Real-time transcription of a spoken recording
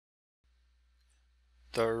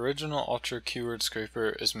The original Ultra Keyword Scraper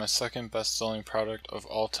is my second best-selling product of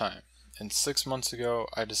all time, and 6 months ago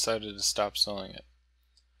I decided to stop selling it.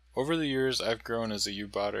 Over the years I've grown as a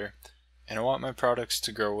YouBotter, and I want my products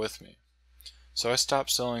to grow with me. So I stopped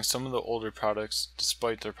selling some of the older products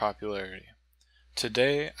despite their popularity.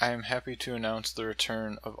 Today I am happy to announce the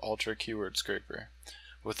return of Ultra Keyword Scraper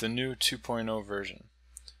with the new 2.0 version.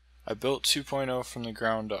 I built 2.0 from the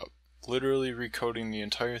ground up, literally recoding the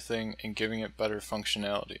entire thing and giving it better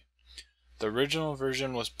functionality. The original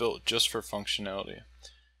version was built just for functionality,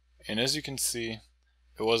 and as you can see,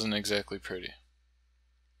 it wasn't exactly pretty.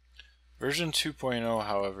 Version 2.0,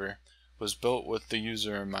 however, was built with the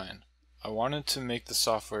user in mind. I wanted to make the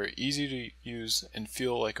software easy to use and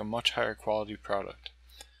feel like a much higher quality product.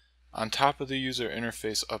 On top of the user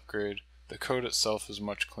interface upgrade, the code itself is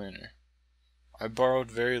much cleaner. I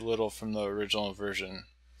borrowed very little from the original version.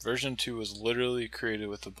 Version 2 was literally created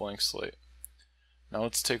with a blank slate. Now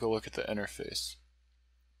let's take a look at the interface.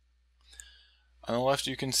 On the left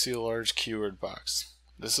you can see a large keyword box.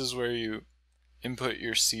 This is where you input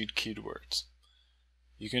your seed keywords.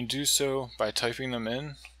 You can do so by typing them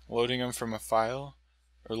in, loading them from a file,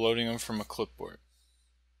 or loading them from a clipboard.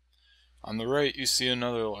 On the right you see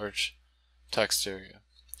another large text area.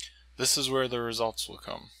 This is where the results will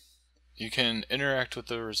come. You can interact with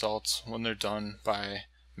the results when they're done by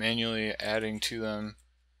manually adding to them,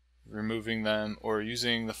 removing them, or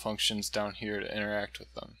using the functions down here to interact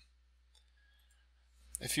with them.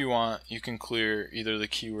 If you want, you can clear either the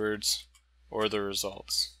keywords or the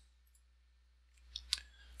results.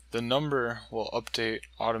 The number will update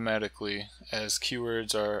automatically as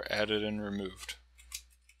keywords are added and removed.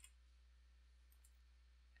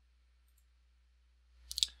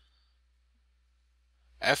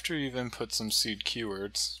 After you've input some seed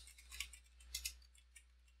keywords,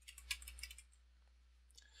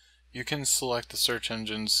 you can select the search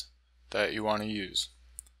engines that you want to use.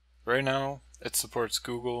 Right now, it supports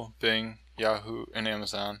Google, Bing, Yahoo, and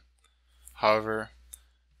Amazon. However,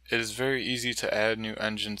 it is very easy to add new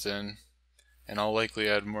engines in, and I'll likely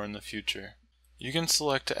add more in the future. You can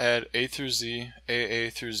select to add A through Z,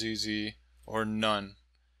 AA through ZZ, or none,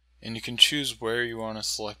 and you can choose where you want to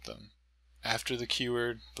select them, after the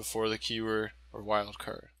keyword, before the keyword, or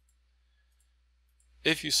wildcard.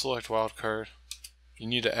 If you select wildcard, you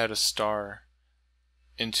need to add a star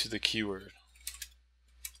into the keyword,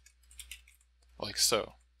 like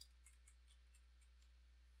so.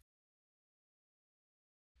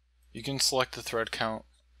 You can select the thread count.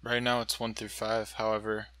 Right now it's 1 through 5,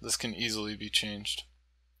 however, this can easily be changed.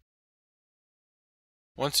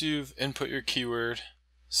 Once you've input your keyword,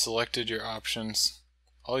 selected your options,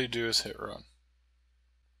 all you do is hit run.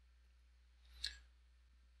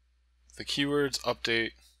 The keywords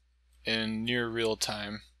update in near real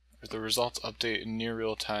time, or the results update in near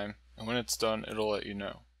real time, and when it's done it'll let you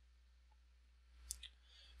know.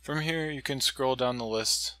 From here you can scroll down the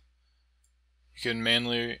list. You can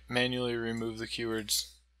manually remove the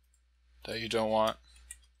keywords that you don't want.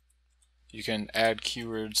 You can add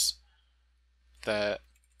keywords that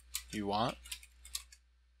you want.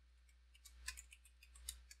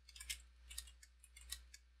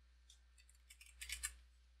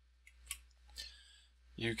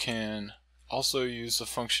 You can also use the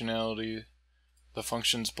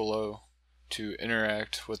functions below to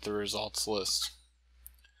interact with the results list.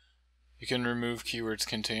 You can remove keywords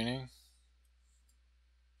containing,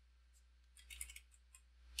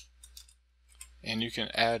 and you can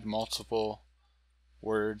add multiple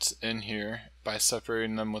words in here by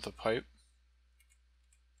separating them with a pipe.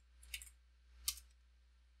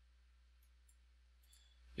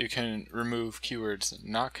 You can remove keywords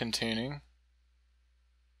not containing,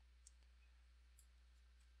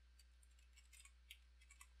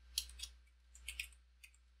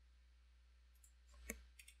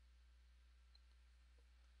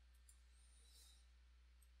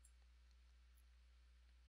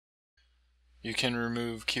 you can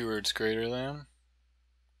remove keywords greater than.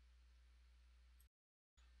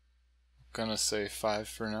 I'm gonna say 5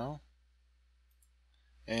 for now.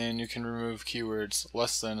 And you can remove keywords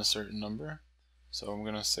less than a certain number, so I'm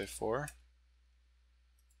gonna say 4.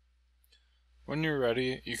 When you're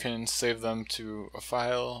ready, you can save them to a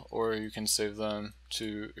file, or you can save them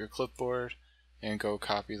to your clipboard and go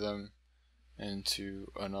copy them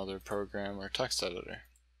into another program or text editor.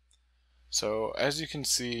 So as you can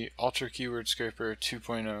see, Ultra Keyword Scraper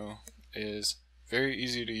 2.0 is very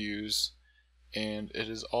easy to use, and it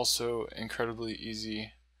is also incredibly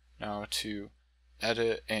easy now to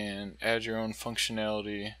edit and add your own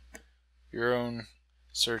functionality, your own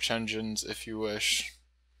search engines if you wish,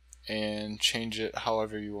 and change it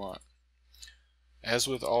however you want. As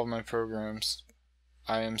with all of my programs,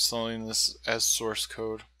 I am selling this as source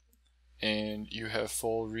code, and you have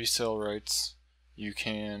full resale rights. You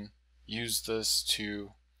can use this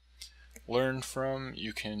to learn from,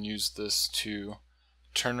 you can use this to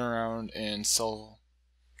turn around and sell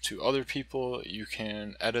to other people, you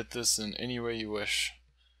can edit this in any way you wish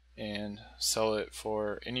and sell it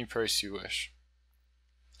for any price you wish.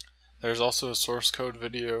 There's also a source code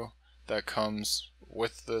video that comes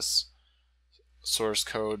with this source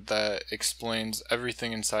code that explains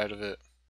everything inside of it.